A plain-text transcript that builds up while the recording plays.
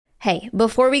Hey,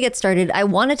 before we get started, I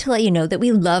wanted to let you know that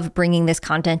we love bringing this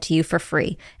content to you for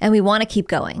free, and we want to keep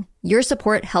going. Your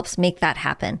support helps make that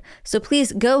happen. So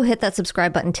please go hit that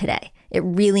subscribe button today. It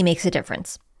really makes a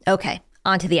difference. Okay,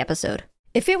 on to the episode.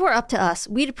 If it were up to us,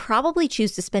 we'd probably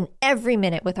choose to spend every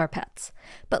minute with our pets,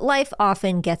 but life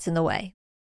often gets in the way.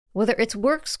 Whether it's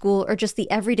work, school, or just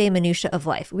the everyday minutia of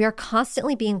life, we are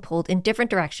constantly being pulled in different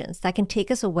directions that can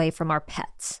take us away from our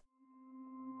pets.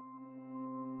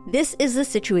 This is the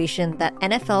situation that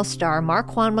NFL star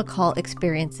Marquan McCall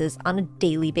experiences on a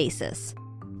daily basis.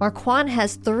 Marquan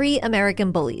has 3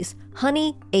 American bullies,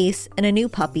 Honey, Ace, and a new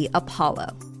puppy,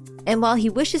 Apollo. And while he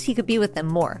wishes he could be with them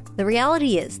more, the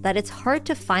reality is that it's hard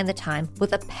to find the time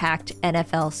with a packed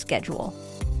NFL schedule.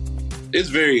 It's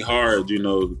very hard,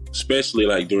 especially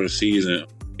like during the season.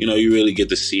 You really get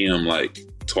to see them like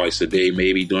twice a day,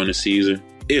 maybe during the season.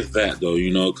 If that though,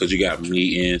 because you got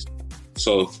meetings.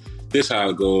 So this how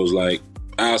it goes. Like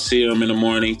I'll see them in the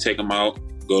morning, take them out,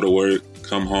 go to work,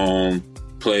 come home,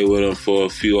 play with them for a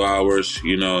few hours,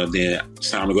 and then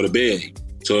it's time to go to bed.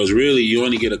 So it's really, you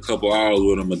only get a couple hours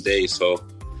with them a day. So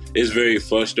it's very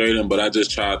frustrating, but I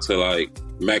just try to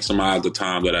maximize the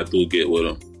time that I do get with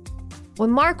them. When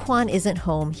Marquan isn't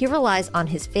home, he relies on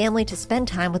his family to spend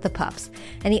time with the pups,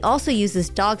 and he also uses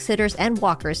dog sitters and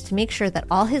walkers to make sure that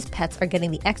all his pets are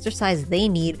getting the exercise they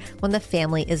need when the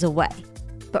family is away.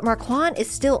 But Marquan is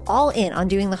still all in on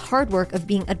doing the hard work of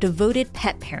being a devoted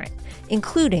pet parent,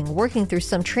 including working through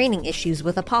some training issues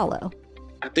with Apollo.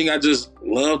 I think I just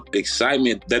love the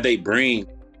excitement that they bring.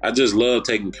 I just love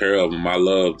taking care of them. I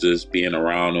love just being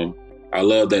around them. I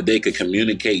love that they could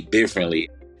communicate differently.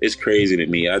 It's crazy to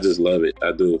me. I just love it.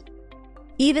 I do.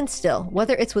 Even still,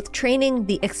 whether it's with training,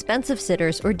 the expensive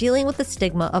sitters, or dealing with the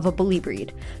stigma of a bully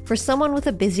breed, for someone with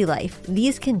a busy life,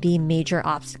 these can be major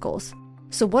obstacles.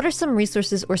 So what are some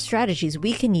resources or strategies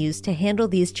we can use to handle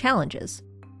these challenges?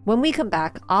 When we come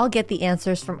back, I'll get the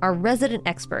answers from our resident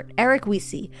expert, Eric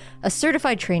Wiese, a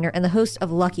certified trainer and the host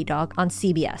of Lucky Dog on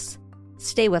CBS.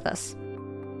 Stay with us.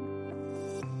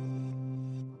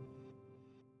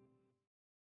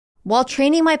 While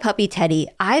training my puppy Teddy,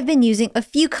 I've been using a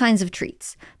few kinds of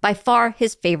treats. By far,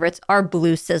 his favorites are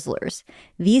Blue Sizzlers.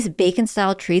 These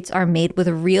bacon-style treats are made with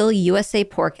real USA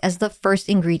pork as the first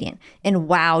ingredient, and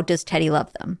wow, does Teddy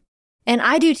love them. And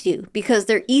I do too, because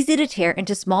they're easy to tear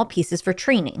into small pieces for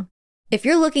training. If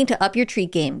you're looking to up your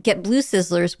treat game, get Blue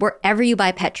Sizzlers wherever you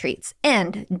buy pet treats.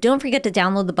 And don't forget to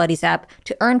download the Buddies app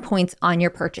to earn points on your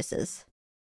purchases.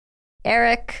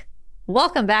 Eric,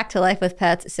 welcome back to Life with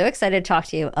Pets. So excited to talk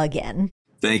to you again.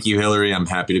 Thank you, Hillary. I'm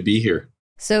happy to be here.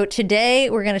 So today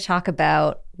we're going to talk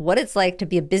about what it's like to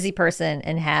be a busy person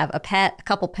and have a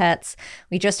couple pets.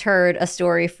 We just heard a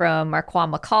story from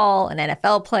Marquan McCall, an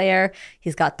NFL player.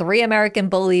 He's got 3 American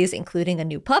bullies, including a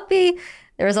new puppy.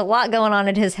 There's a lot going on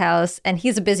at his house, and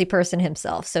he's a busy person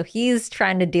himself. So he's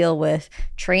trying to deal with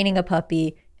training a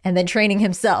puppy and then training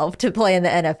himself to play in the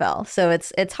NFL. So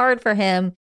it's hard for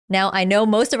him. Now, I know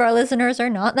most of our listeners are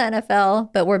not in the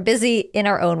NFL, but we're busy in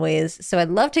our own ways. So I'd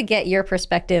love to get your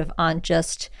perspective on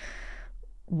just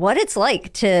what it's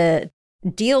like to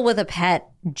deal with a pet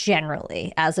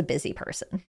generally as a busy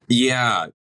person. Yeah,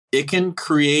 it can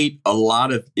create a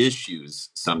lot of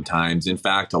issues sometimes. In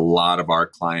fact, a lot of our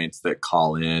clients that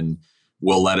call in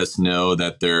will let us know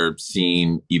that they're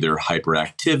seeing either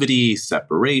hyperactivity,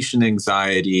 separation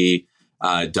anxiety,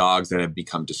 dogs that have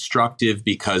become destructive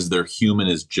because their human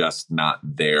is just not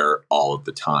there all of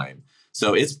the time.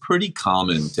 So it's pretty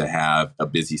common to have a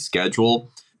busy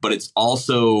schedule, but it's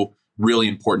also really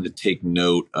important to take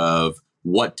note of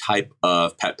what type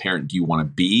of pet parent do you want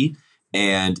to be.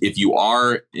 And if you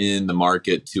are in the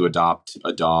market to adopt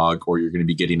a dog or you're going to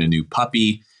be getting a new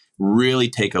puppy, really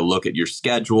take a look at your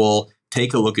schedule,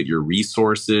 take a look at your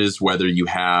resources, whether you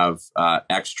have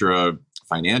extra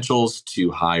financials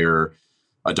to hire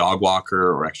a dog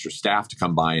walker or extra staff to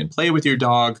come by and play with your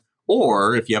dog,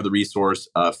 or if you have the resource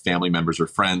of family members or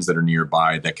friends that are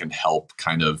nearby that can help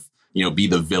kind of, be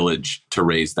the village to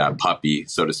raise that puppy,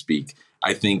 so to speak.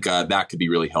 I think that could be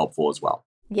really helpful as well.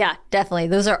 Yeah, definitely.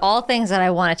 Those are all things that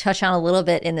I want to touch on a little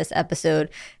bit in this episode.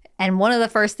 And one of the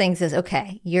first things is,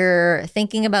 okay, you're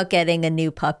thinking about getting a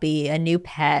new puppy, a new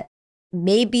pet.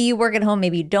 Maybe you work at home,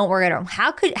 maybe you don't work at home.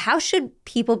 How should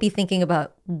people be thinking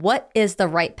about what is the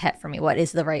right pet for me? What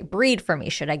is the right breed for me?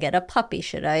 Should I get a puppy?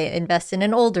 Should I invest in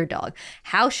an older dog?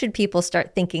 How should people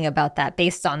start thinking about that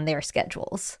based on their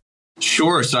schedules?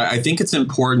 Sure. So I think it's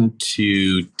important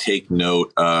to take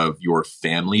note of your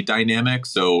family dynamic.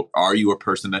 So are you a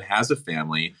person that has a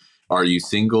family? Are you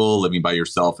single, living by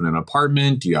yourself in an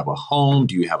apartment? Do you have a home?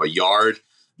 Do you have a yard?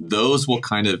 those will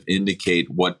kind of indicate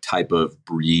what type of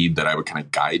breed that I would kind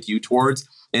of guide you towards.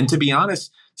 And to be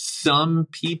honest, some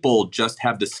people just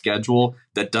have the schedule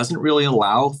that doesn't really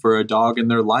allow for a dog in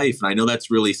their life. And I know that's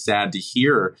really sad to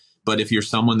hear, but if you're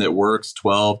someone that works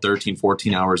 12, 13,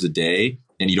 14 hours a day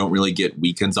and you don't really get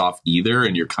weekends off either,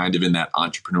 and you're kind of in that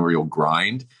entrepreneurial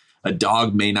grind, a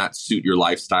dog may not suit your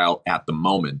lifestyle at the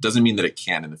moment. Doesn't mean that it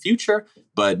can in the future,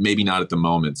 but maybe not at the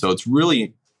moment. So it's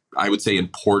really, I would say,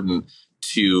 important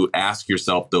to ask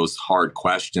yourself those hard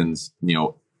questions.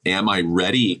 Am I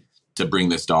ready to bring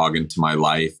this dog into my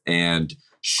life? And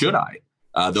should I?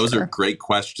 Those are great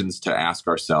questions to ask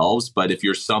ourselves. But if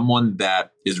you're someone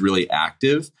that is really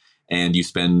active and you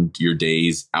spend your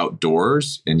days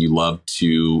outdoors and you love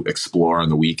to explore on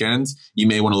the weekends, you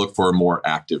may want to look for a more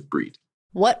active breed.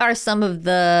 What are some of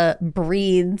the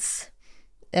breeds?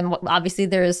 And obviously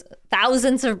there's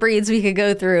thousands of breeds we could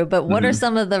go through, but what are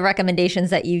some of the recommendations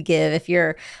that you give if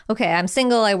you're, okay, I'm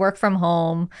single, I work from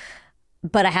home,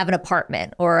 but I have an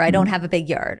apartment or I don't have a big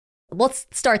yard? Let's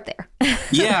start there.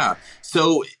 Yeah.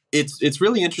 So it's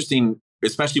really interesting,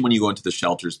 especially when you go into the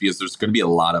shelters, because there's going to be a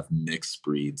lot of mixed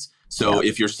breeds. So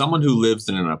if you're someone who lives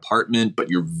in an apartment, but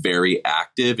you're very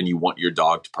active and you want your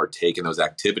dog to partake in those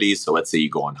activities, so let's say you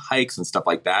go on hikes and stuff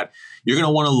like that, you're going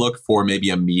to want to look for maybe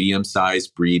a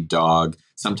medium-sized breed dog.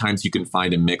 Sometimes you can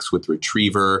find a mix with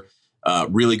retriever,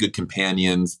 really good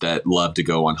companions that love to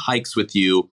go on hikes with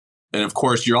you. And of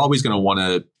course, you're always going to want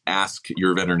to ask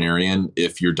your veterinarian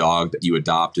if your dog that you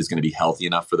adopt is going to be healthy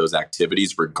enough for those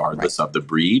activities, regardless of the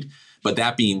breed. But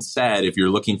that being said, if you're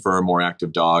looking for a more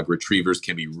active dog, retrievers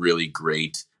can be really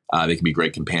great. They can be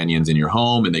great companions in your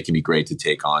home, and they can be great to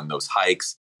take on those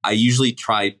hikes. I usually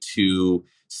try to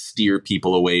steer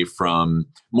people away from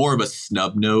more of a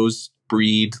snub-nosed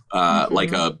breed,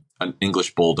 like an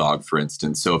English bulldog, for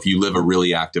instance. So if you live a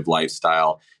really active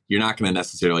lifestyle, you're not going to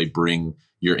necessarily bring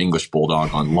your English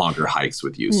bulldog on longer hikes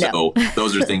with you. No. So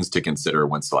those are things to consider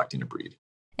when selecting a breed.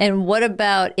 And what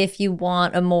about if you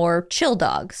want a more chill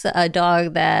dog, a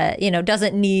dog that,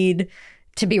 doesn't need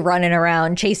to be running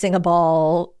around chasing a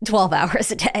ball 12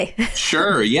 hours a day?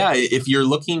 Sure. Yeah. If you're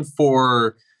looking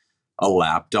for a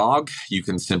lap dog, you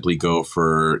can simply go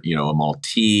for, a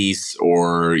Maltese,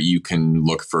 or you can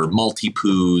look for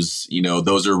Maltipoos.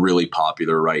 Those are really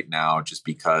popular right now just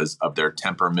because of their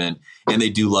temperament. And they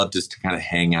do love just to kind of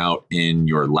hang out in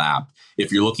your lap.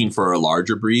 If you're looking for a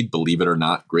larger breed, believe it or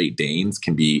not, Great Danes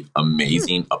can be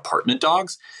amazing apartment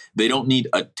dogs. They don't need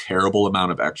a terrible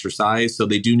amount of exercise, so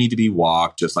they do need to be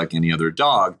walked just like any other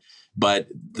dog, but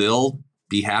they'll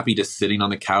be happy just sitting on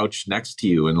the couch next to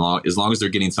you. And as long as they're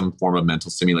getting some form of mental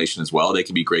stimulation as well, they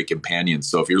can be great companions.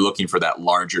 So if you're looking for that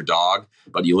larger dog,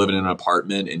 but you live in an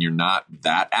apartment and you're not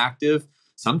that active,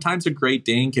 sometimes a Great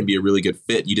Dane can be a really good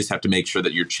fit. You just have to make sure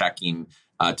that you're checking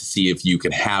to see if you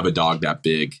can have a dog that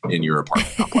big in your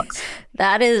apartment complex.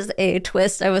 That is a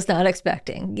twist I was not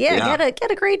expecting. Yeah.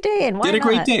 Get a Great Dane. Why not? Get a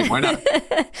Great Dane. Why not?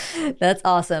 That's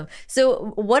awesome.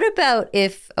 So what about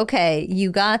if, you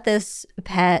got this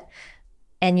pet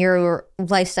and your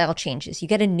lifestyle changes, you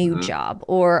get a new job,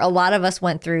 or a lot of us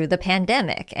went through the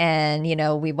pandemic and,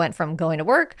 we went from going to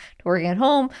work to working at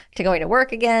home to going to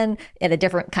work again in a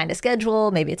different kind of schedule,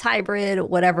 maybe it's hybrid,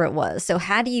 whatever it was. So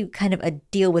how do you kind of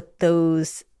deal with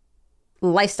those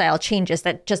lifestyle changes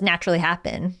that just naturally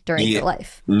happen during your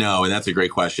life? No, and that's a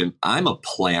great question. I'm a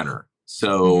planner.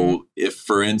 So if,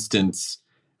 for instance,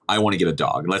 I want to get a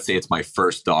dog, let's say it's my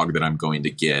first dog that I'm going to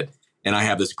get, and I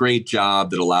have this great job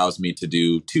that allows me to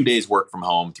do 2 days work from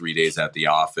home, 3 days at the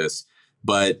office,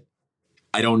 but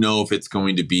I don't know if it's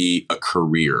going to be a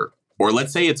career. Or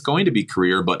let's say it's going to be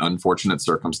career, but unfortunate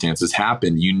circumstances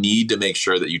happen. You need to make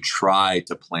sure that you try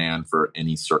to plan for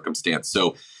any circumstance.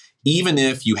 So even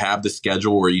if you have the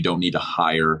schedule where you don't need to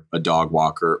hire a dog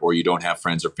walker, or you don't have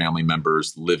friends or family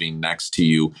members living next to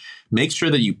you, make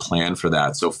sure that you plan for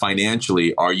that. So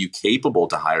financially, are you capable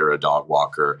to hire a dog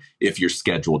walker if your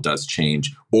schedule does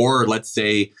change? Or let's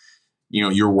say,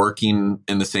 you're working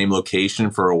in the same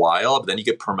location for a while, but then you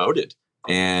get promoted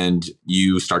and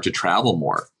you start to travel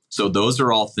more. So those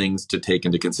are all things to take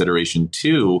into consideration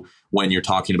too when you're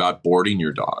talking about boarding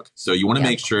your dog. So you want to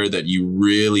make sure that you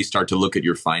really start to look at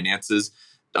your finances.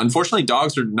 Unfortunately,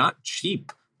 dogs are not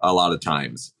cheap a lot of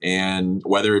times. And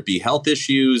whether it be health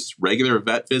issues, regular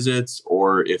vet visits,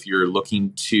 or if you're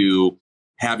looking to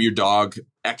have your dog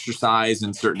exercise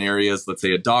in certain areas, let's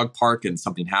say a dog park, and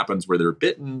something happens where they're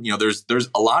bitten, there's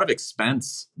a lot of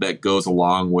expense that goes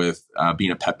along with being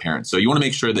a pet parent. So you want to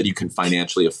make sure that you can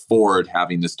financially afford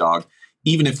having this dog.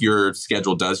 Even if your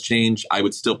schedule does change, I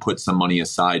would still put some money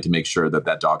aside to make sure that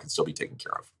that dog can still be taken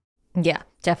care of. Yeah,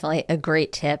 definitely a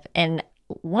great tip. And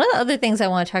one of the other things I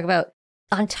want to talk about,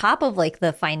 on top of like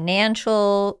the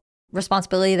financial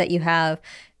responsibility that you have,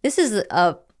 this is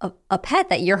a pet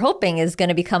that you're hoping is going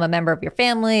to become a member of your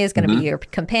family, is going to be your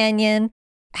companion.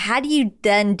 How do you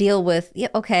then deal with,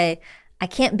 okay, I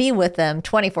can't be with them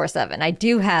 24/7. I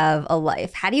do have a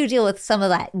life. How do you deal with some of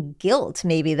that guilt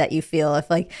maybe that you feel if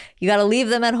like you got to leave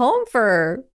them at home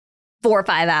for 4 or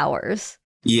 5 hours?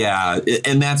 Yeah,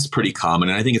 and that's pretty common.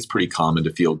 And I think it's pretty common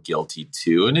to feel guilty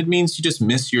too. And it means you just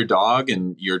miss your dog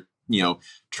and you're,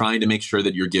 trying to make sure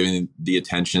that you're giving the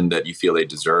attention that you feel they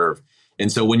deserve.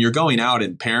 And so when you're going out,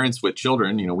 and parents with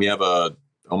children, we have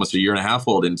almost a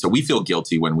 1.5-year-old. And so we feel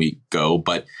guilty when we go,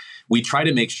 but we try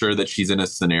to make sure that she's in a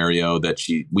scenario that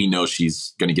we know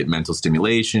she's going to get mental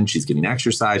stimulation, she's getting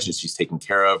exercise, and she's taken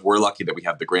care of. We're lucky that we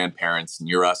have the grandparents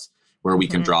near us where we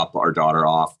can drop our daughter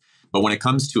off. But when it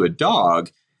comes to a dog,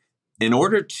 in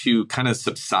order to kind of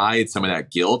subside some of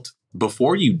that guilt,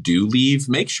 before you do leave,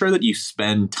 make sure that you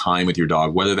spend time with your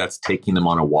dog, whether that's taking them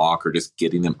on a walk or just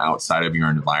getting them outside of your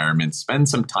environment. Spend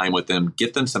some time with them,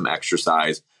 get them some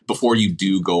exercise before you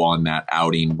do go on that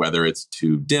outing, whether it's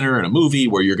to dinner and a movie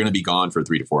where you're going to be gone for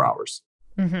 3 to 4 hours.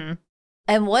 Mm-hmm.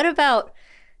 And what about,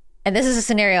 and this is a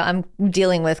scenario I'm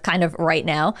dealing with kind of right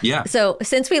now. Yeah. So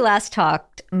since we last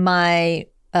talked, my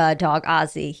dog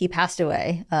Ozzy, he passed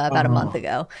away about a month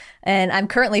ago, and I'm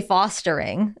currently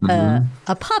fostering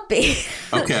a puppy.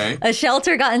 Okay. A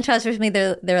shelter got in touch with me.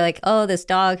 They're like, oh, this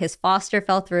dog, his foster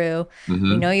fell through.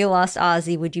 We know you lost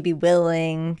Ozzy. Would you be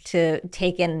willing to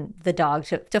take in the dog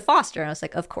to foster? And I was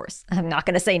like, of course. I'm not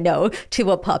going to say no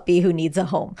to a puppy who needs a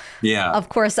home. Yeah. Of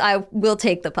course, I will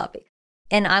take the puppy.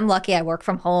 And I'm lucky. I work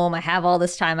from home. I have all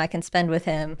this time I can spend with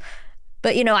him.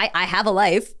 But, I have a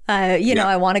life, know,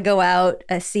 I want to go out,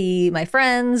 see my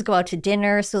friends, go out to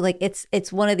dinner. So like,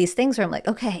 it's one of these things where I'm like,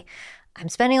 okay, I'm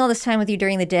spending all this time with you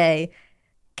during the day.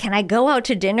 Can I go out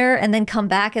to dinner and then come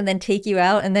back and then take you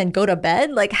out and then go to bed?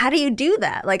 Like, how do you do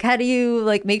that? Like, how do you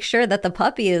like make sure that the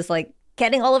puppy is like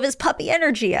getting all of his puppy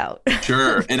energy out?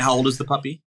 Sure. And how old is the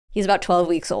puppy? He's about 12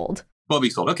 weeks old. 12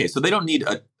 weeks old. Okay. So they don't need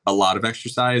a lot of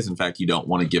exercise. In fact, you don't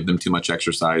want to give them too much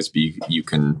exercise, but you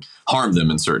can harm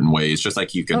them in certain ways, just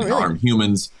like you can harm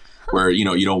humans, where,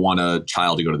 you don't want a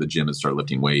child to go to the gym and start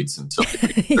lifting weights until they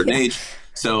reach a certain age.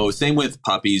 So same with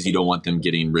puppies. You don't want them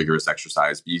getting rigorous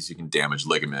exercise because you can damage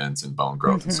ligaments and bone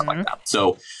growth and stuff like that.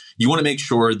 So you want to make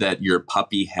sure that your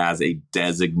puppy has a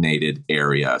designated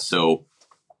area. So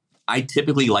I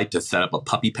typically like to set up a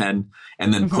puppy pen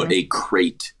and then put a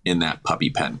crate in that puppy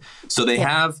pen. So they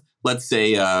have, let's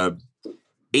say,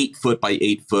 8 foot by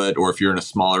 8 foot, or if you're in a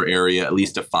smaller area, at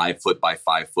least a 5 foot by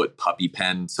 5 foot puppy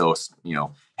pen. So,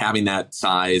 having that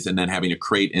size and then having a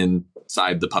crate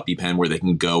inside the puppy pen where they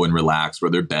can go and relax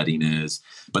where their bedding is.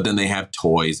 But then they have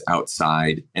toys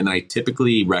outside. And I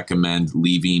typically recommend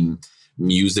leaving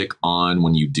music on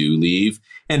when you do leave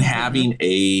and having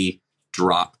a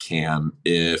drop cam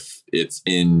if it's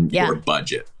in your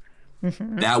budget.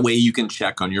 That way you can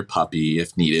check on your puppy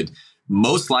if needed.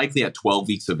 Most likely at 12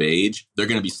 weeks of age, they're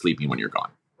going to be sleeping when you're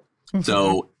gone.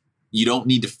 So you don't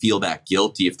need to feel that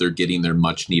guilty if they're getting their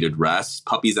much needed rest.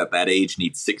 Puppies at that age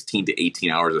need 16 to 18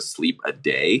 hours of sleep a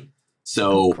day.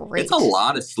 So it's a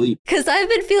lot of sleep. Because I've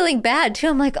been feeling bad too.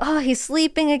 I'm like, oh, he's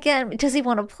sleeping again. Does he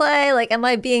want to play? Like, am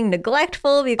I being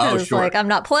neglectful because like I'm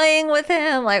not playing with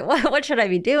him? Like, what should I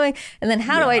be doing? And then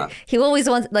how do I? He always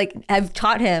wants, like, I've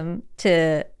taught him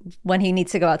to, when he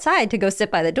needs to go outside, to go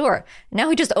sit by the door. Now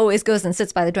he just always goes and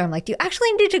sits by the door. I'm like, do you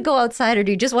actually need to go outside, or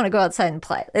do you just want to go outside and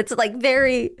play? It's like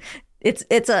very. It's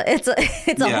a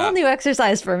whole new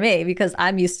exercise for me because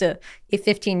I'm used to a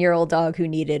 15-year-old dog who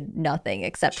needed nothing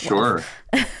except love.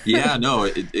 Yeah, no,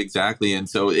 exactly. And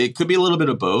so it could be a little bit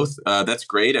of both. That's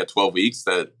great at 12 weeks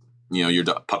that, your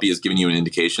puppy is giving you an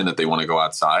indication that they want to go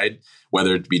outside,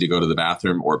 whether it be to go to the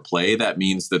bathroom or play. That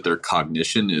means that their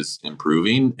cognition is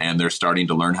improving and they're starting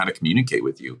to learn how to communicate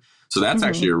with you. So that's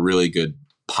actually a really good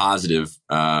positive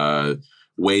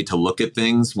way to look at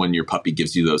things when your puppy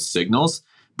gives you those signals.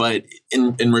 But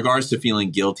in regards to feeling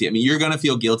guilty, I mean, you're going to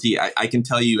feel guilty. I can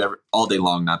tell you all day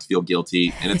long not to feel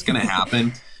guilty, and it's going to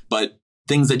happen. But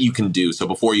things that you can do. So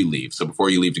before you leave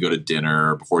to go to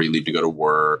dinner, before you leave to go to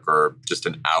work, or just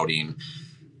an outing,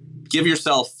 give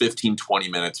yourself 15, 20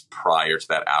 minutes prior to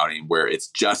that outing where it's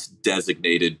just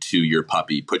designated to your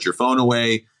puppy. Put your phone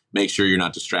away. Make sure you're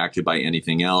not distracted by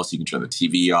anything else. You can turn the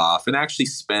TV off and actually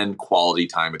spend quality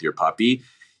time with your puppy.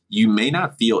 You may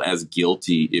not feel as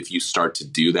guilty if you start to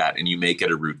do that and you make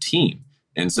it a routine.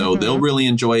 And so they'll really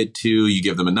enjoy it too. You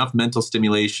give them enough mental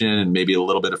stimulation and maybe a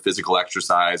little bit of physical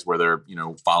exercise where they're,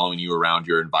 following you around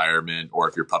your environment. Or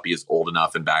if your puppy is old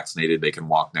enough and vaccinated, they can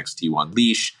walk next to you on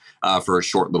leash. for a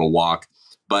short little walk.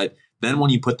 But then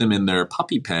when you put them in their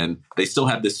puppy pen, they still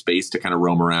have this space to kind of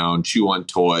roam around, chew on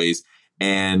toys.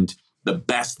 And the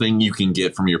best thing you can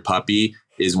get from your puppy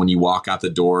is when you walk out the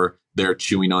door, they're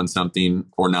chewing on something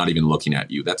or not even looking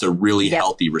at you. That's a really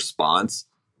healthy response.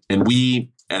 And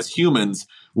we, as humans,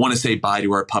 want to say bye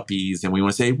to our puppies, and we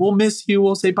want to say, we'll miss you,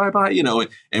 we'll say bye-bye,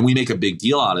 and we make a big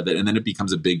deal out of it. And then it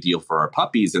becomes a big deal for our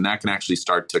puppies, and that can actually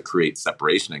start to create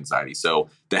separation anxiety. So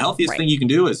the healthiest thing you can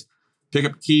do is pick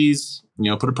up keys,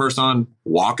 put a purse on,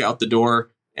 walk out the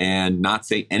door, and not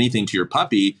say anything to your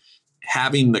puppy,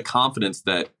 having the confidence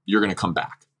that you're going to come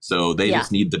back. So they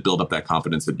just need to build up that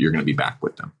confidence that you're going to be back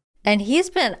with them. And he's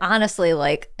been honestly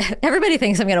everybody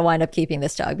thinks I'm going to wind up keeping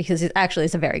this dog because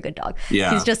he's a very good dog.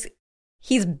 Yeah.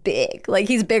 He's big.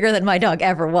 He's bigger than my dog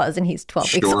ever was. And he's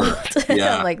 12 weeks old.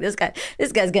 Yeah. I'm like, this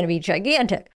guy's going to be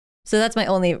gigantic. So that's my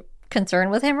only concern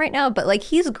with him right now. But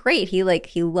he's great. He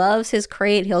loves his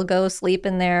crate. He'll go sleep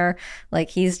in there.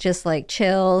 He's just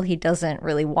chill. He doesn't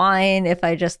really whine if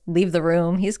I just leave the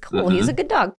room. He's cool. Mm-hmm. He's a good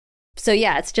dog. So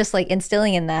yeah, it's just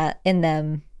instilling in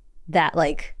them that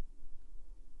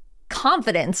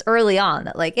confidence early on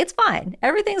that it's fine,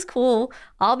 everything's cool,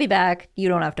 I'll be back, you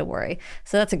don't have to worry.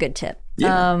 So that's a good tip.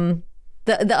 The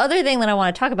other thing that I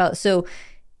want to talk about, so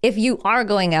if you are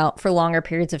going out for longer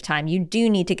periods of time, you do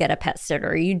need to get a pet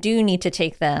sitter. You do need to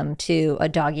take them to a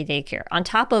doggy daycare. On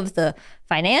top of the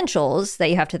financials that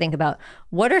you have to think about,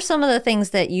 what are some of the things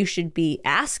that you should be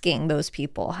asking those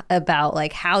people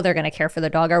about, how they're going to care for the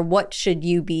dog, or what should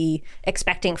you be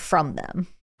expecting from them?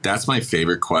 That's my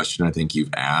favorite question I think you've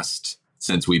asked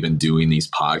since we've been doing these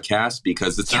podcasts,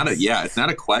 because it's not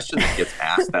a question that gets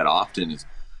asked that often, is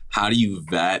how do you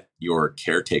vet your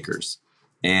caretakers?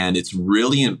 And it's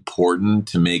really important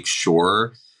to make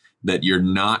sure that you're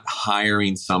not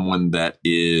hiring someone that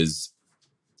is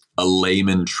a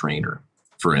layman trainer,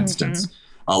 for instance.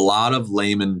 Mm-hmm. A lot of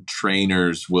layman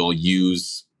trainers will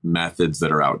use methods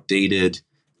that are outdated.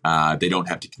 They don't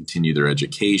have to continue their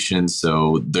education.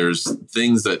 So there's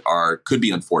things that could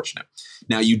be unfortunate.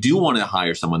 Now, you do want to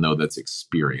hire someone, though, that's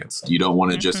experienced. You don't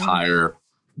want to just hire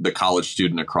the college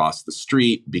student across the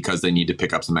street because they need to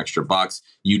pick up some extra bucks.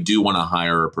 You do want to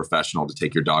hire a professional to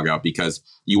take your dog out because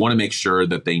you want to make sure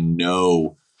that they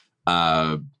know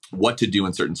what to do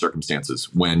in certain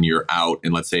circumstances when you're out.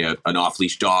 And let's say an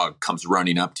off-leash dog comes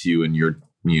running up to you and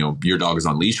your dog is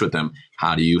on leash with them.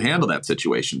 How do you handle that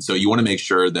situation? So you want to make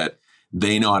sure that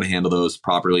they know how to handle those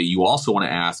properly. You also want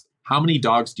to ask, how many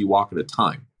dogs do you walk at a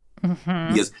time?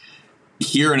 Mm-hmm. Because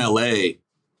here in LA,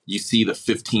 you see the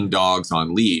 15 dogs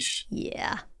on leash.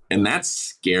 Yeah. And that's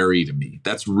scary to me.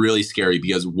 That's really scary,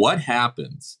 because what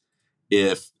happens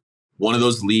if one of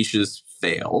those leashes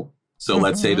fail? So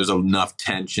let's say there's enough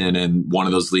tension in one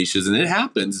of those leashes, and it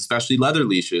happens, especially leather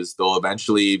leashes, they'll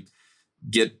eventually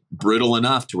get brittle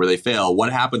enough to where they fail.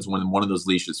 What happens when one of those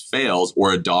leashes fails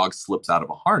or a dog slips out of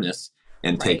a harness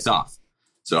and takes off?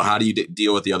 So how do you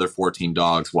deal with the other 14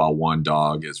 dogs while one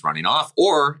dog is running off?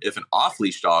 Or if an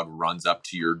off-leash dog runs up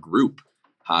to your group,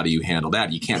 how do you handle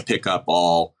that? You can't pick up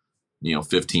all,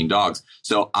 15 dogs.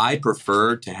 So I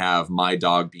prefer to have my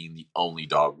dog being the only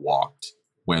dog walked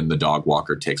when the dog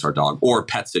walker takes our dog, or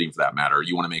pet sitting for that matter.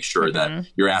 You want to make sure that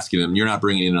you're asking them, you're not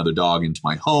bringing another dog into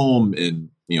my home, and,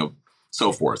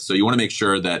 so forth. So you want to make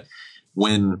sure that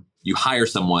when you hire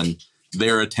someone,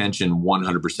 their attention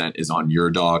 100% is on your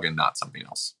dog and not something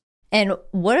else. And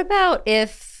what about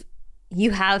if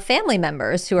you have family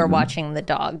members who are watching the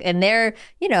dog and they're,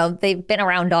 they've been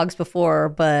around dogs before,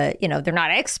 but, they're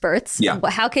not experts. Yeah.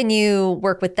 How can you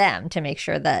work with them to make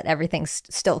sure that everything's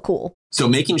still cool? So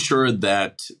making sure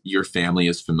that your family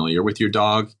is familiar with your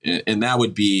dog, and that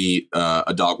would be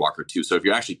a dog walker too. So if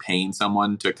you're actually paying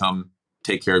someone to come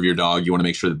take care of your dog, you want to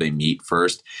make sure that they meet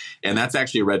first. And that's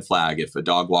actually a red flag. If a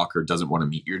dog walker doesn't want to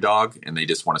meet your dog and they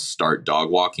just want to start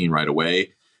dog walking right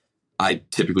away, I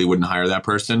typically wouldn't hire that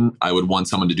person. I would want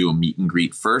someone to do a meet and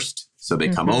greet first. So they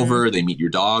come over, they meet your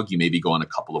dog. You maybe go on a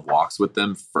couple of walks with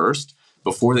them first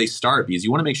before they start, because you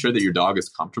want to make sure that your dog is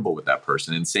comfortable with that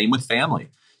person. And same with family.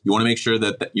 You want to make sure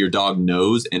that your dog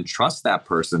knows and trusts that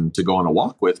person to go on a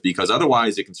walk with, because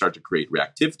otherwise it can start to create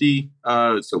reactivity.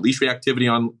 So leash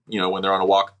reactivity on, when they're on a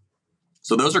walk.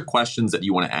 So those are questions that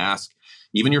you want to ask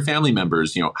even your family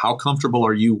members. How comfortable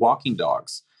are you walking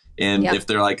dogs? And if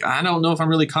they're like, I don't know if I'm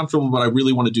really comfortable, but I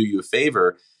really want to do you a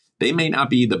favor, they may not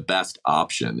be the best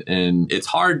option. And it's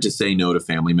hard to say no to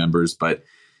family members, but,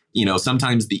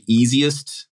 sometimes the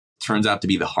easiest turns out to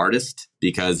be the hardest,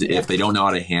 because if they don't know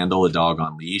how to handle a dog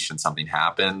on leash and something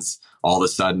happens, all of a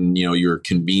sudden, your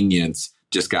convenience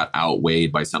just got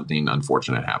outweighed by something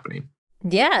unfortunate happening.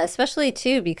 Yeah, especially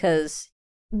too, because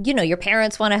your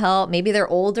parents want to help. Maybe they're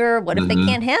older. What if they Mhm.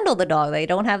 can't handle the dog? They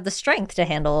don't have the strength to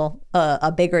handle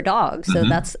a bigger dog. So Mhm.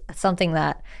 that's something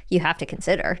that you have to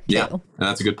consider too. Yeah, and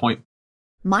that's a good point.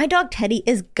 My dog Teddy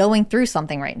is going through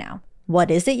something right now. What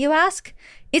is it, you ask?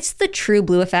 It's the True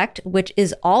Blue effect, which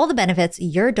is all the benefits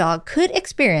your dog could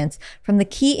experience from the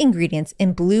key ingredients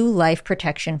in Blue Life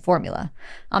Protection formula.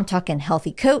 I'm talking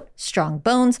healthy coat, strong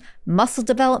bones, muscle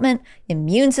development,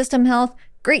 immune system health,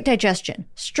 great digestion,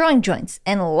 strong joints,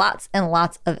 and lots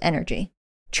of energy.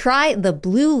 Try the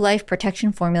Blue Life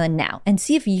Protection formula now and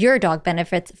see if your dog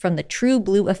benefits from the True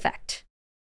Blue effect.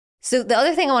 So the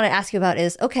other thing I want to ask you about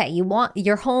is, okay,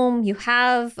 you're home, you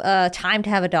have time to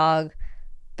have a dog,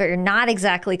 but you're not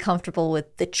exactly comfortable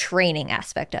with the training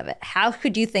aspect of it. How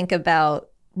could you think about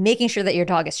making sure that your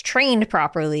dog is trained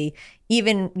properly,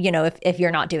 even, if you're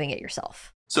not doing it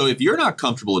yourself? So if you're not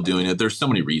comfortable doing it, there's so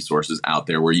many resources out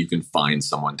there where you can find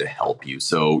someone to help you.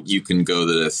 So you can go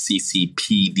to the ccpdt.org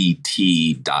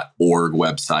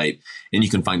website and you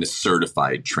can find a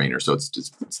certified trainer. So it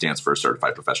stands for a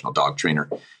certified professional dog trainer.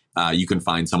 You can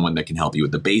find someone that can help you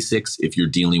with the basics. If you're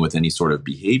dealing with any sort of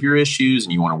behavior issues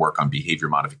and you want to work on behavior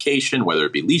modification, whether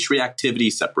it be leash reactivity,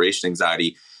 separation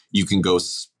anxiety, you can go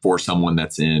for someone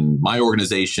that's in my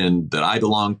organization that I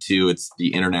belong to. It's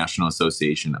the International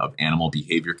Association of Animal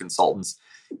Behavior Consultants.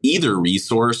 Either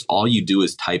resource, all you do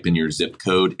is type in your zip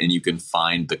code and you can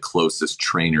find the closest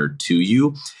trainer to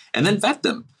you and then vet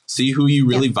them. See who you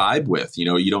really vibe with. You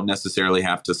don't necessarily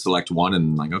have to select one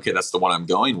and okay, that's the one I'm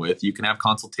going with. You can have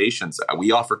consultations.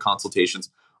 We offer consultations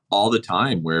all the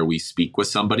time where we speak with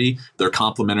somebody. They're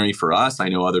complimentary for us. I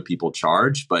know other people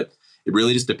charge, but it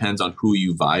really just depends on who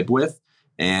you vibe with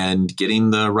and getting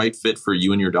the right fit for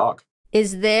you and your dog.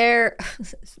 Is there,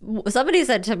 somebody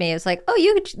said to me, it's like, oh,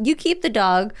 you keep the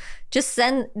dog, just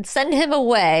send him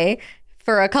away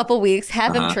for a couple weeks,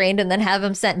 have him trained, and then have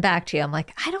him sent back to you. I'm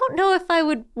like, I don't know if I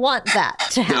would want that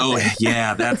to happen. Oh,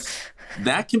 yeah,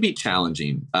 that can be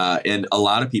challenging. And a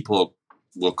lot of people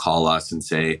will call us and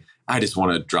say, I just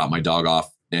want to drop my dog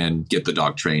off and get the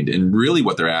dog trained. And really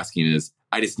what they're asking is,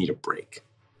 I just need a break.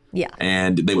 Yeah.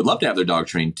 And they would love to have their dog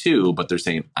trained too, but they're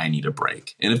saying, I need a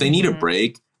break. And if they need a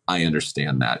break, I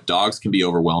understand that. Dogs can be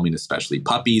overwhelming, especially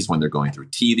puppies when they're going through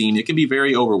teething. It can be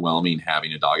very overwhelming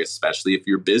having a dog, especially if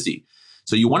you're busy.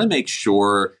 So you want to make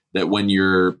sure that when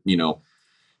you're,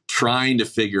 trying to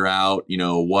figure out,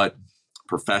 what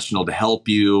professional to help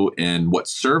you and what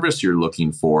service you're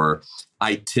looking for,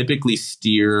 I typically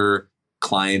steer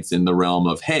clients in the realm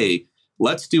of, hey,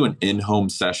 let's do an in-home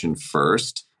session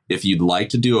first. If you'd like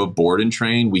to do a board and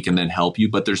train, we can then help you.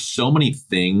 But there's so many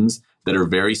things that are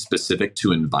very specific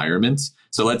to environments.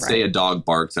 So let's say a dog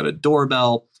barks at a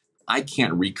doorbell. I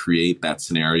can't recreate that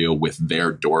scenario with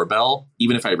their doorbell.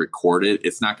 Even if I record it,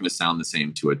 it's not going to sound the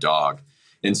same to a dog.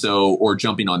 And so, or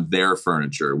jumping on their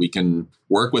furniture. We can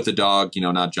work with the dog,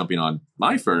 not jumping on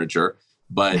my furniture,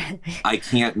 but I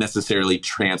can't necessarily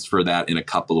transfer that in a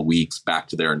couple of weeks back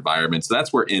to their environment. So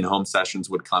that's where in-home sessions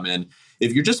would come in.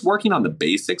 If you're just working on the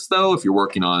basics, though, if you're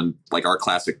working on like our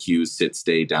classic cues, sit,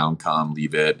 stay, down, come,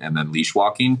 leave it, and then leash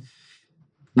walking,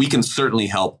 we can certainly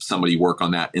help somebody work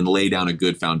on that and lay down a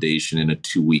good foundation in a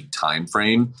 2-week time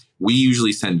frame. We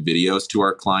usually send videos to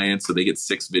our clients, so they get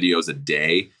 6 videos a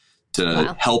day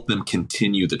to help them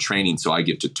continue the training. So I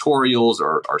give tutorials,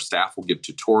 or our staff will give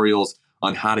tutorials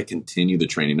on how to continue the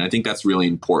training. And I think that's really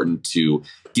important to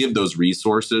give those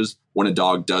resources when a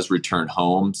dog does return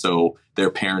home so their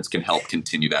parents can help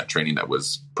continue that training that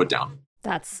was put down.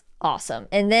 That's awesome.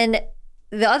 And then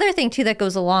the other thing too that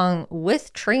goes along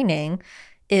with training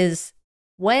is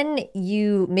when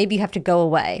maybe you have to go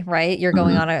away, right? You're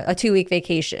going on a 2-week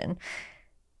vacation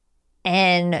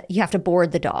and you have to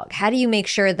board the dog. How do you make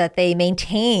sure that they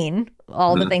maintain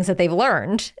all the things that they've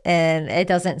learned and it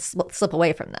doesn't slip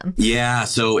away from them? Yeah.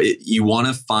 So you want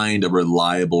to find a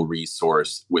reliable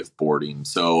resource with boarding.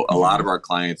 So a lot of our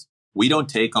clients, we don't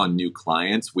take on new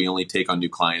clients. We only take on new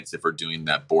clients if we're doing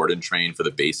that board and train for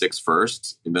the basics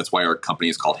first. And that's why our company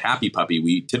is called Happy Puppy.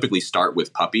 We typically start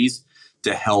with puppies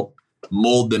to help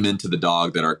mold them into the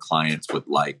dog that our clients would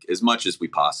like as much as we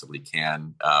possibly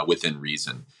can within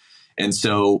reason. And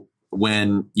so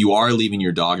when you are leaving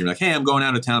your dog, you're like, hey, I'm going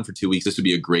out of town for 2 weeks. This would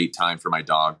be a great time for my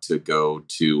dog to go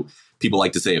to, people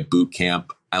like to say, a boot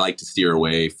camp. I like to steer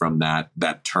away from that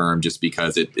term just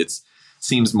because it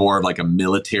seems more of like a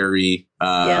military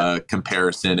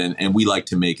comparison. And we like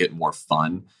to make it more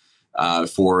fun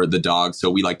for the dog. So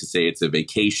we like to say it's a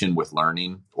vacation with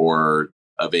learning, or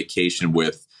a vacation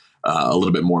with a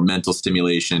little bit more mental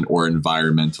stimulation or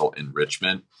environmental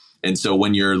enrichment. And so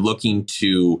when you're looking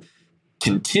to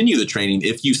continue the training,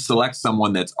 if you select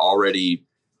someone that's already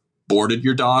boarded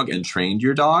your dog and trained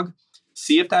your dog,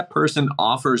 see if that person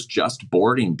offers just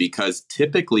boarding, because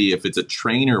typically if it's a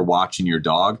trainer watching your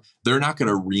dog, they're not going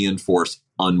to reinforce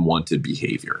unwanted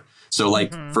behavior. So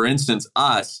like, for instance,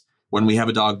 us, when we have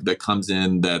a dog that comes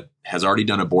in that has already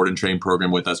done a board and train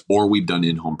program with us, or we've done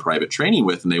in-home private training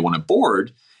with, and they want to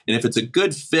board, and if it's a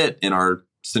good fit in our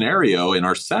scenario, in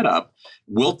our setup,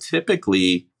 we'll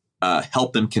typically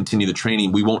help them continue the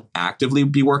training. We won't actively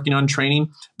be working on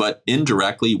training, but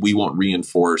indirectly, we won't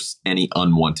reinforce any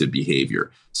unwanted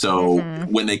behavior. So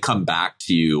when they come back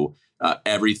to you,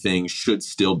 everything should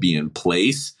still be in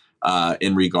place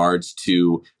in regards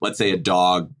to, let's say a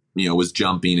dog, was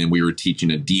jumping and we were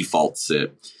teaching a default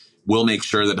sit. We'll make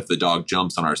sure that if the dog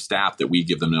jumps on our staff, that we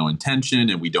give them no intention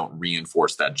and we don't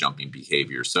reinforce that jumping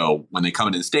behavior. So when they come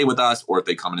in and stay with us, or if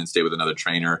they come in and stay with another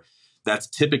trainer, that's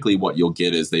typically what you'll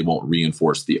get, is they won't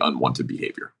reinforce the unwanted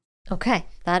behavior. Okay,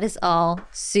 that is all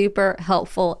super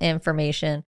helpful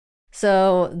information.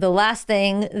 So the last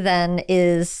thing then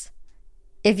is,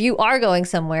 if you are going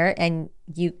somewhere and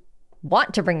you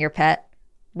want to bring your pet,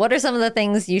 what are some of the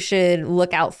things you should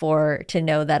look out for to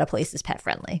know that a place is pet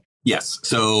friendly? Yes.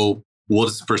 So we'll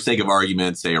just, for sake of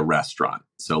argument, say a restaurant.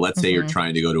 So let's say you're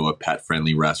trying to go to a pet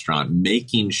friendly restaurant,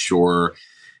 making sure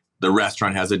the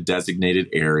restaurant has a designated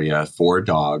area for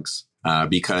dogs,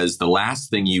 because the last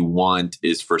thing you want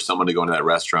is for someone to go into that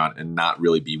restaurant and not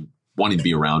really be wanting to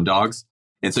be around dogs.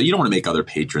 And so you don't want to make other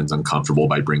patrons uncomfortable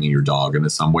by bringing your dog into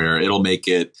somewhere. It'll make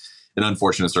it an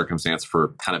unfortunate circumstance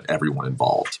for kind of everyone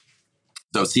involved.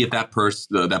 So see if that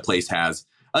place has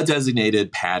a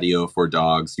designated patio for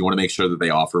dogs. You want to make sure that they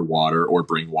offer water or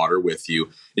bring water with you.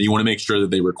 And you want to make sure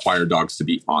that they require dogs to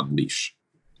be on leash.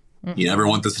 You never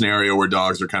want the scenario where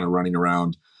dogs are kind of running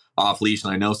around off leash.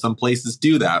 And I know some places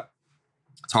do that.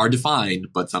 It's hard to find,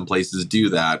 but some places do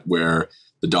that, where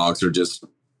the dogs are just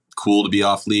cool to be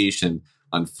off leash. And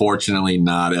unfortunately,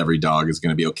 not every dog is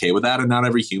going to be okay with that. And not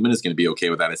every human is going to be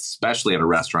okay with that, especially at a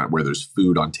restaurant where there's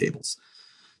food on tables.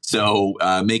 So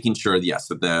making sure, yes,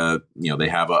 that they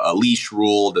have a leash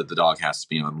rule, that the dog has to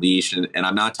be on leash. And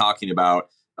I'm not talking about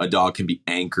a dog can be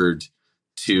anchored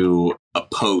to a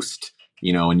post,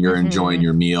 and you're enjoying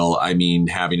your meal. I mean,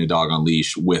 having a dog on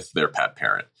leash with their pet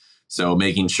parent. So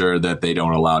making sure that they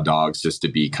don't allow dogs just to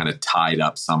be kind of tied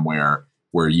up somewhere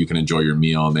where you can enjoy your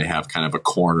meal and they have kind of a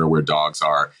corner where dogs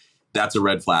are. That's a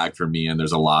red flag for me. And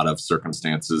there's a lot of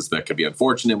circumstances that could be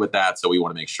unfortunate with that. So we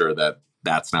want to make sure that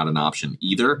that's not an option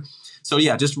either. So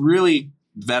yeah, just really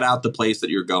vet out the place that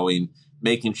you're going,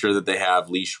 making sure that they have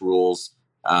leash rules,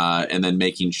 and then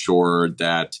making sure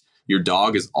that your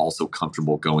dog is also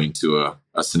comfortable going to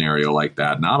a scenario like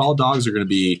that. Not all dogs are going to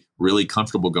be really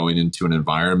comfortable going into an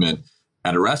environment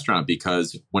at a restaurant,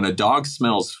 because when a dog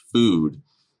smells food,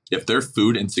 if they're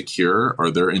food insecure or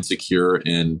they're insecure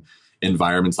in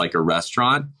environments like a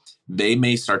restaurant, they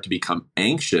may start to become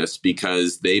anxious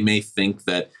because they may think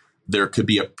that there could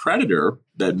be a predator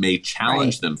that may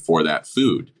challenge them for that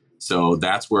food. So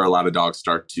that's where a lot of dogs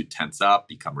start to tense up,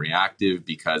 become reactive,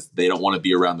 because they don't want to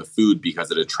be around the food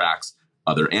because it attracts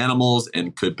other animals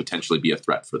and could potentially be a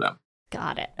threat for them.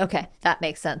 Got it. Okay. That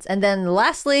makes sense. And then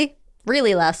lastly,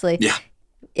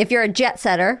 if you're a jet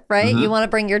setter, right? You want to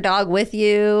bring your dog with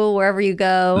you wherever you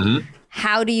go.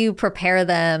 How do you prepare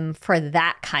them for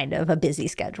that kind of a busy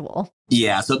schedule?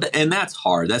 Yeah. So, and that's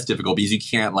hard. That's difficult because you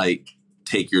can't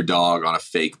take your dog on a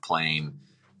fake plane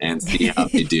and see how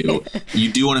they do.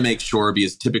 You do want to make sure,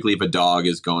 because typically if a dog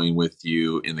is going with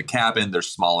you in the cabin, they're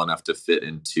small enough to fit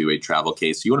into a travel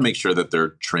case. So you want to make sure that they're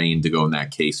trained to go in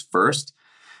that case first.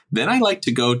 Then I like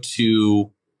to go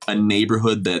to a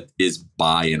neighborhood that is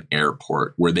by an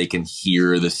airport where they can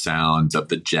hear the sounds of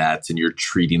the jets and you're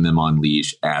treating them on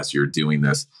leash as you're doing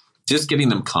this. Just getting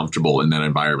them comfortable in that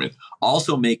environment.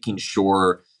 Also making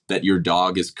sure that your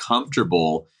dog is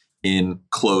comfortable in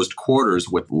closed quarters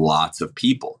with lots of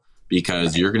people,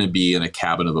 because you're going to be in a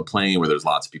cabin of a plane where there's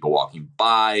lots of people walking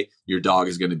by. Your dog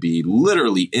is going to be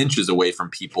literally inches away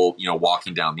from people,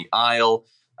 walking down the aisle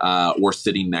or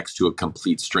sitting next to a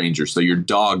complete stranger. So your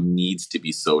dog needs to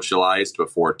be socialized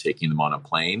before taking them on a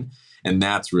plane. And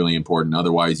that's really important.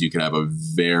 Otherwise, you could have a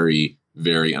very,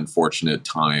 very unfortunate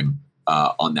time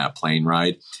on that plane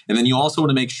ride. And then you also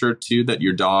want to make sure too that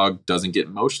your dog doesn't get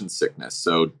motion sickness.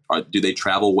 So do they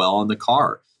travel well in the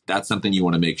car? That's something you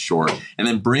want to make sure. And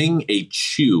then bring a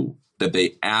chew that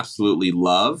they absolutely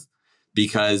love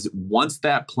because once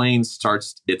that plane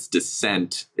starts its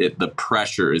descent, the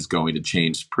pressure is going to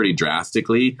change pretty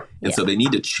drastically. And so they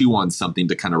need to chew on something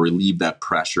to kind of relieve that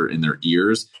pressure in their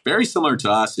ears. Very similar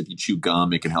to us. If you chew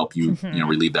gum, it can help you,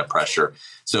 relieve that pressure.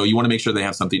 So you want to make sure they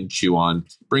have something to chew on.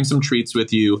 Bring some treats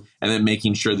with you, and then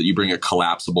making sure that you bring a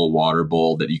collapsible water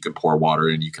bowl that you can pour water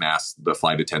in. You can ask the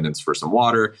flight attendants for some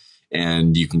water,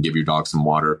 and you can give your dog some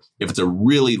water. If it's a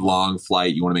really long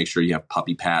flight, you want to make sure you have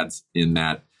puppy pads in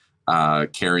that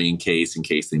carrying case in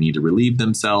case they need to relieve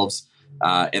themselves.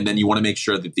 And then you want to make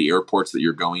sure that the airports that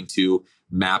you're going to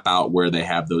map out where they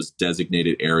have those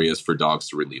designated areas for dogs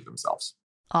to relieve themselves.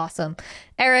 Awesome.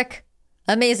 Eric,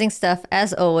 amazing stuff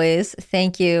as always.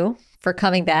 Thank you for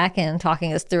coming back and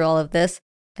talking us through all of this.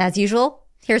 As usual,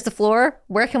 here's the floor.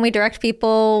 Where can we direct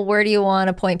people? Where do you want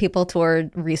to point people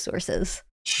toward resources?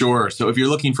 Sure. So if you're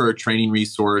looking for a training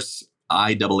resource,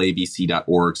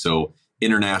 IAABC.org. So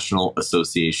International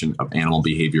Association of Animal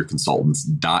Behavior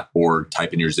Consultants.org.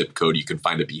 Type in your zip code. You can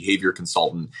find a behavior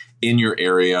consultant in your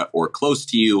area or close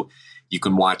to you. You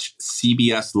can watch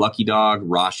CBS Lucky Dog.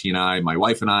 Rashi and I, my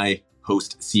wife and I,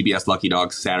 host CBS Lucky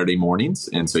Dog Saturday mornings.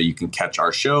 And so you can catch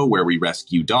our show where we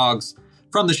rescue dogs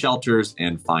from the shelters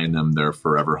and find them their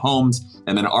forever homes.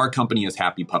 And then our company is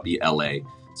Happy Puppy LA.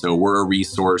 So we're a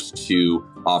resource to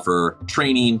offer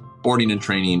training, boarding and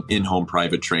training, in-home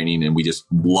private training. And we just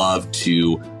love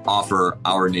to offer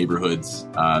our neighborhoods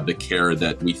the care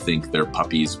that we think their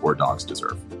puppies or dogs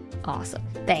deserve. Awesome.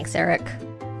 Thanks, Eric.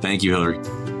 Thank you, Hillary.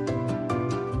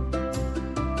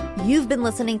 You've been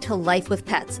listening to Life with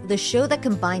Pets, the show that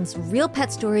combines real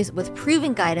pet stories with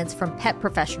proven guidance from pet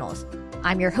professionals.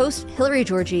 I'm your host, Hillary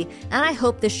Georgie, and I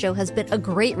hope this show has been a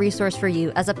great resource for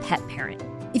you as a pet parent.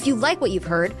 If you like what you've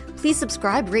heard, please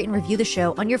subscribe, rate, and review the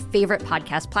show on your favorite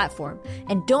podcast platform.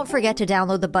 And don't forget to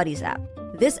download the Buddies app.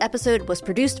 This episode was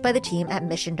produced by the team at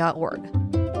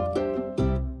Mission.org.